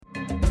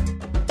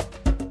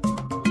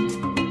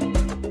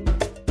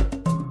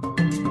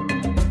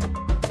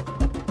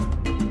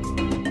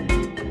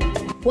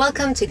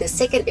Welcome to the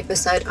second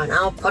episode on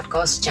our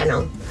podcast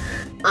channel.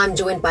 I'm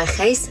joined by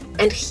Gijs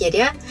and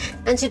Geria,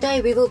 and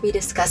today we will be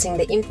discussing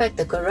the impact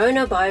the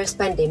coronavirus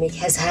pandemic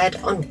has had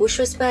on Bush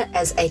Whisper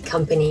as a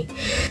company,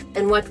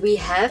 and what we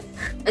have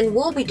and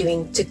will be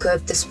doing to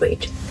curb the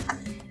spread.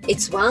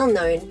 It's well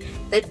known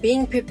that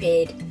being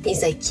prepared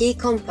is a key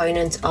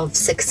component of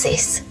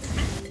success.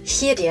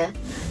 Geria,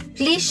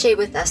 please share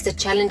with us the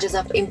challenges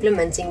of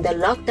implementing the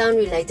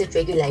lockdown-related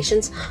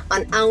regulations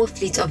on our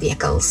fleet of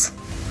vehicles.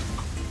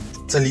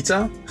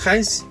 Talita,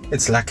 Gijs,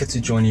 it's lekker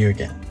to join you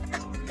again.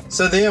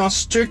 So there are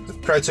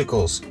strict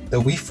protocols that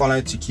we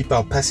follow to keep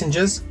our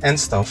passengers and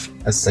staff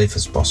as safe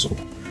as possible.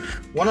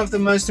 One of the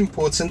most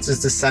important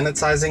is the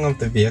sanitizing of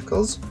the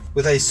vehicles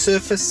with a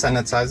surface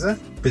sanitizer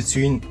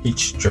between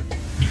each trip.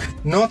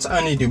 Not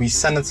only do we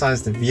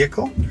sanitize the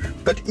vehicle,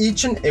 but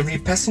each and every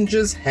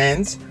passenger's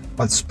hands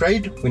are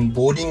sprayed when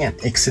boarding and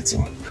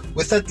exiting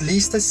with at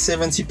least a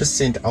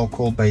 70%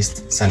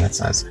 alcohol-based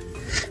sanitizer.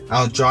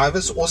 Our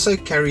drivers also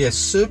carry a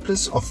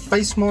surplus of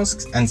face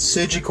masks and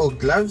surgical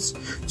gloves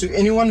to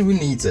anyone who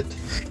needs it.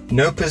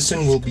 No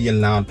person will be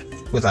allowed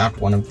without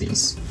one of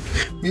these.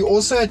 We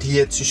also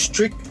adhere to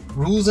strict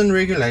rules and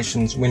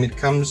regulations when it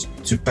comes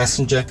to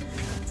passenger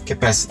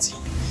capacity.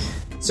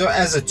 So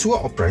as a tour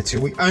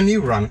operator, we only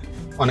run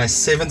on a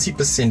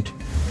 70%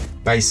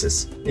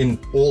 basis in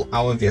all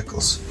our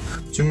vehicles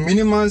to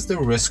minimize the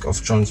risk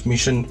of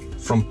transmission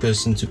from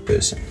person to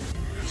person.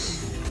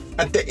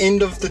 At the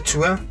end of the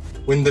tour,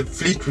 when the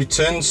fleet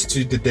returns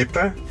to the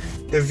depot,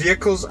 the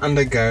vehicles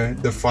undergo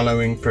the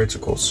following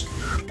protocols.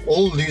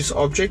 All loose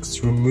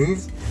objects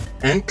removed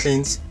and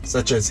cleansed,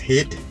 such as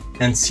head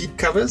and seat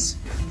covers,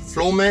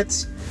 floor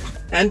mats,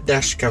 and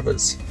dash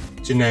covers,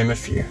 to name a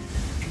few.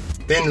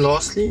 Then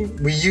lastly,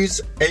 we use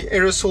an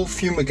aerosol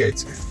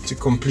fumigator to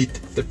complete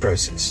the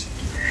process.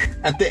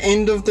 At the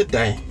end of the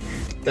day,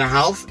 the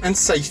health and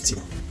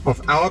safety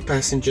of our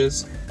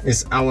passengers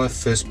is our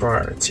first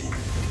priority.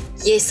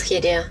 Yes,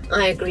 Geria,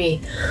 I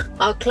agree.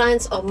 Our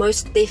clients are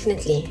most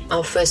definitely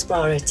our first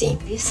priority.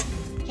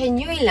 Can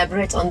you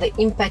elaborate on the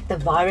impact the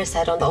virus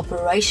had on the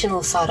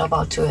operational side of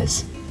our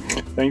tours?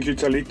 Thank you,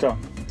 Talita.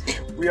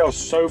 We are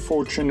so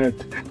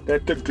fortunate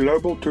that the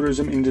global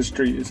tourism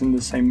industry is in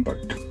the same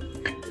boat.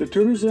 The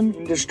tourism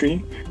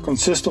industry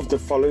consists of the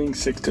following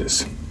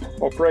sectors: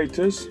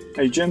 operators,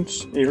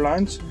 agents,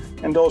 airlines,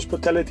 and the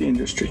hospitality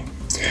industry.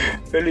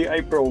 Early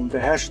April, the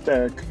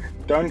hashtag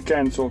Don't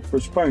Cancel,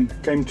 Postpone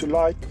came to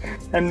light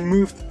and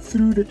moved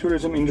through the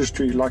tourism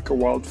industry like a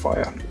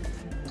wildfire.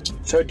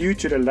 So due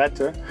to the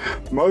latter,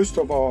 most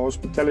of our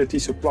hospitality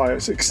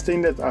suppliers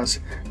extended us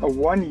a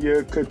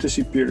 1-year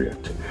courtesy period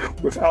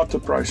without a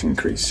price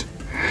increase.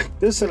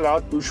 This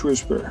allowed Bush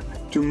Whisper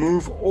to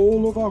move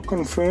all of our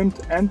confirmed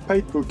and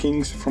paid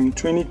bookings from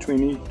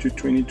 2020 to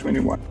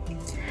 2021.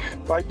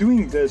 By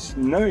doing this,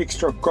 no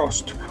extra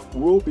cost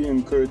will be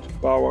incurred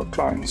by our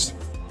clients.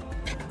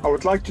 I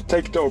would like to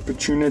take the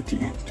opportunity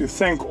to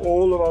thank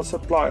all of our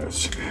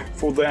suppliers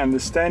for their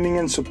understanding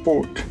and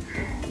support,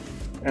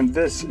 and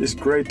this is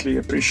greatly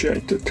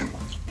appreciated.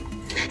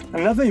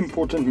 Another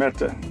important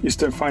matter is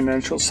the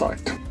financial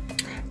side.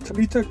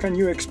 Talita, can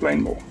you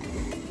explain more?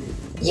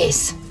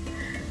 Yes.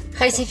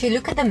 Gijs, if you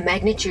look at the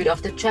magnitude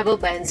of the travel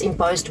bans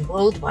imposed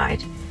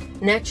worldwide,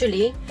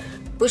 naturally,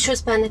 Bush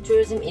Whisper and the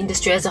tourism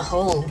industry as a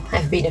whole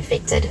have been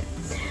affected.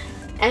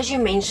 As you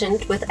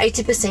mentioned, with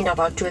 80% of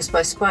our tours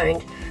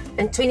postponed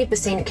and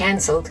 20%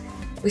 cancelled,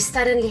 we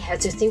suddenly had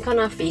to think on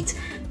our feet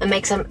and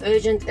make some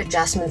urgent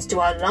adjustments to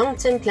our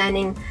long-term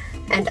planning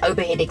and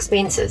overhead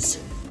expenses.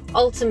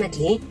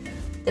 Ultimately,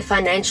 the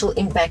financial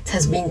impact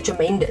has been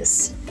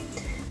tremendous.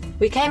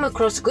 We came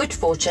across good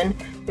fortune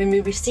when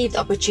we received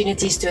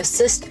opportunities to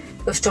assist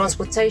with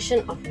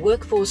transportation of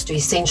workforce to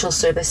essential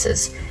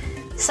services,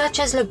 such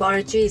as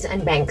laboratories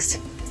and banks,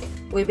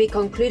 where we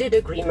concluded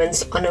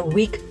agreements on a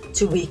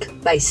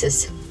week-to-week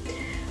basis.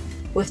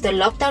 With the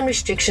lockdown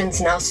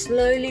restrictions now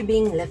slowly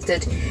being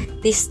lifted,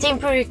 these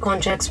temporary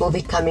contracts will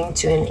be coming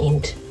to an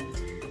end.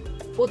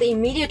 For the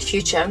immediate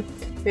future,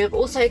 we have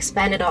also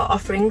expanded our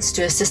offerings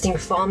to assisting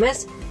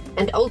farmers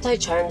and old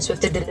age homes with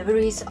the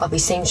deliveries of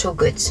essential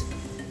goods.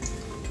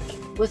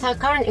 With our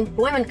current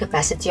employment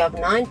capacity of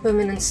 9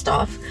 permanent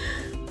staff,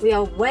 we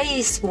are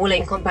way smaller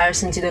in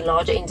comparison to the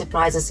larger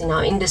enterprises in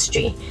our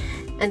industry,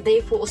 and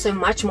therefore also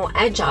much more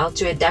agile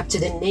to adapt to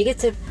the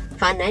negative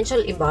financial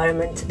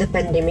environment the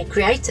pandemic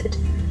created.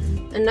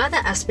 Another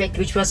aspect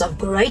which was of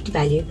great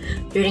value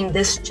during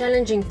this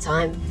challenging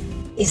time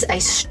is a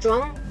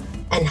strong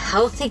and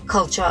healthy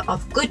culture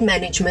of good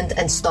management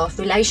and staff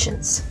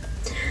relations.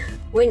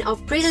 When our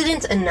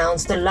president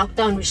announced the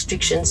lockdown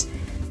restrictions,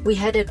 we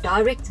had a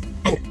direct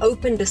and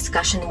open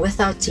discussion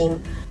with our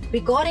team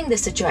regarding the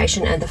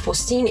situation and the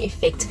foreseen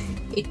effect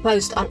it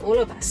posed on all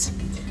of us.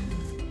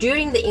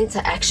 During the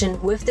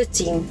interaction with the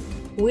team,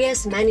 we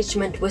as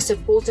management were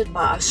supported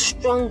by our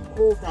strong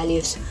core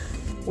values,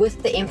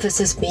 with the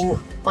emphasis being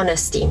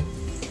honesty.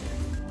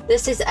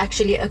 This is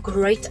actually a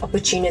great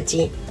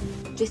opportunity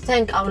to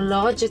thank our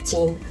larger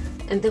team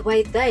and the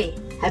way they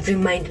have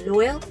remained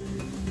loyal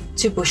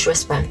to Bush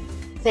Whisper.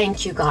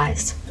 Thank you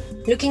guys.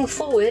 Looking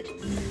forward,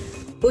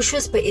 Bush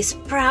Whisper is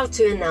proud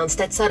to announce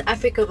that South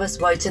Africa was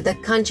voted the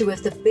country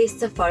with the best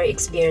safari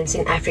experience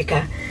in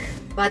Africa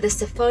by the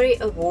Safari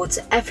Awards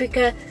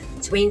Africa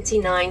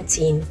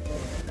 2019.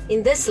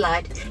 In this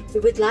light, we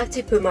would like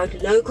to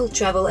promote local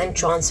travel and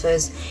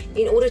transfers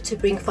in order to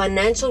bring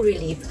financial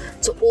relief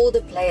to all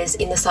the players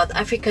in the South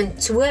African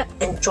tour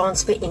and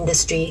transfer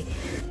industry,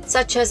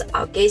 such as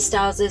our guest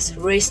houses,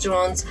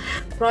 restaurants,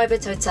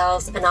 private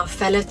hotels, and our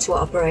fellow tour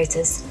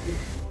operators.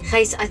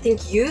 Gijs, I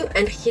think you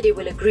and Gide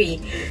will agree,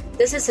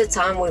 this is a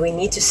time where we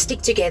need to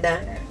stick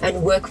together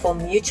and work for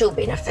mutual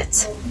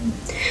benefits.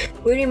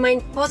 We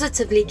remain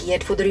positively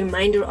geared for the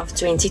remainder of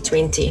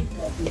 2020.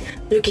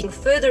 Looking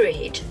further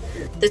ahead,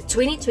 the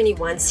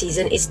 2021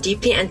 season is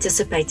deeply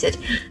anticipated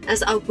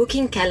as our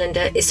booking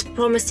calendar is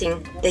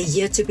promising the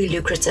year to be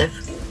lucrative.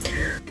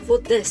 For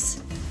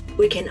this,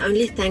 we can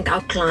only thank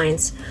our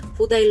clients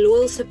for their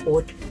loyal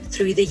support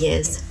through the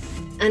years.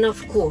 And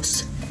of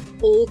course,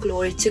 all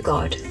glory to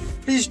God.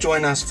 Please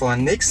join us for our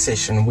next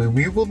session where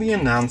we will be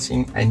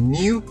announcing a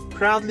new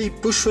Proudly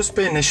Bush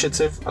Whisper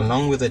initiative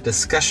along with a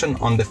discussion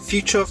on the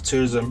future of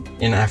tourism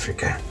in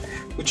Africa,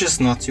 which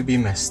is not to be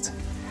missed.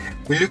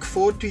 We look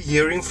forward to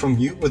hearing from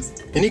you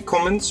with any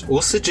comments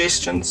or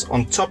suggestions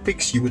on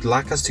topics you would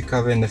like us to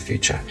cover in the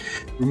future.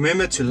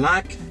 Remember to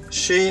like,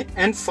 share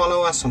and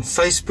follow us on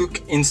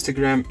Facebook,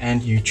 Instagram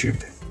and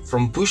YouTube.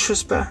 From Bush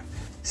Whisper,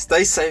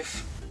 stay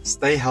safe,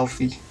 stay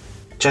healthy.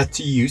 Chat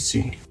to you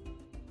soon.